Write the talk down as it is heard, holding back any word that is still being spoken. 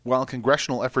While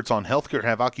congressional efforts on healthcare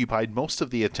have occupied most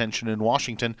of the attention in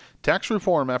Washington, tax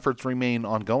reform efforts remain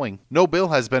ongoing. No bill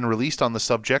has been released on the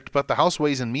subject, but the House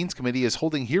Ways and Means Committee is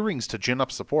holding hearings to gin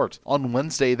up support. On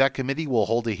Wednesday, that committee will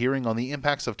hold a hearing on the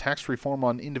impacts of tax reform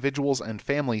on individuals and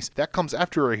families. That comes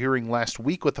after a hearing last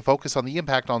week with a focus on the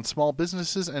impact on small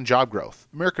businesses and job growth.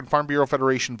 American Farm Bureau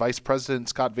Federation Vice President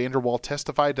Scott Vanderwall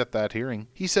testified at that hearing.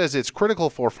 He says it's critical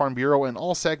for Farm Bureau and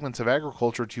all segments of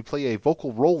agriculture to play a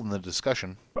vocal role in the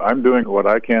discussion. I'm doing what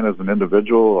I can as an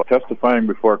individual, testifying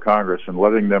before Congress and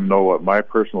letting them know what my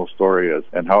personal story is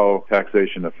and how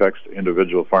taxation affects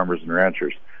individual farmers and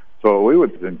ranchers. So we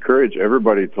would encourage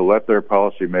everybody to let their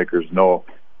policymakers know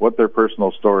what their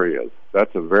personal story is.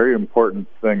 That's a very important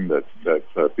thing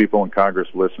that people in Congress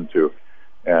listen to.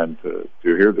 And to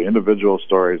hear the individual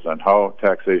stories on how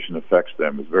taxation affects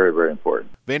them is very, very important.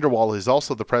 Vanderwall is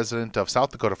also the president of South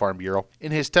Dakota Farm Bureau.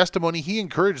 In his testimony, he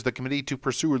encouraged the committee to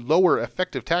pursue lower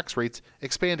effective tax rates,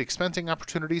 expand expensing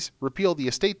opportunities, repeal the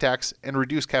estate tax, and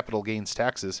reduce capital gains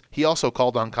taxes. He also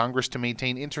called on Congress to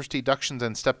maintain interest deductions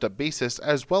and stepped-up basis,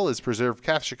 as well as preserve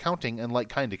cash accounting and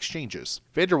like-kind exchanges.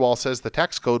 Vanderwall says the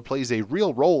tax code plays a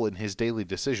real role in his daily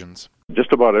decisions.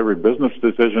 Just about every business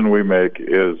decision we make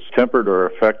is tempered or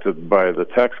affected by the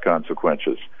tax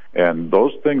consequences, and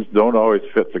those things don't always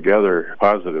fit together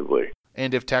positively.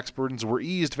 And if tax burdens were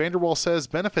eased, Vanderwall says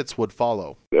benefits would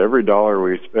follow. Every dollar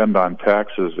we spend on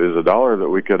taxes is a dollar that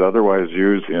we could otherwise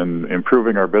use in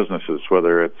improving our businesses,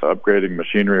 whether it's upgrading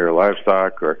machinery or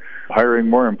livestock or hiring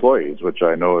more employees, which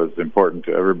I know is important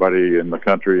to everybody in the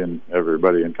country and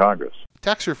everybody in Congress.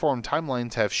 Tax reform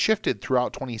timelines have shifted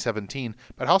throughout 2017,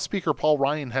 but House Speaker Paul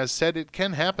Ryan has said it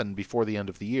can happen before the end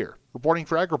of the year. Reporting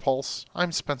for AgriPulse,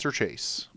 I'm Spencer Chase.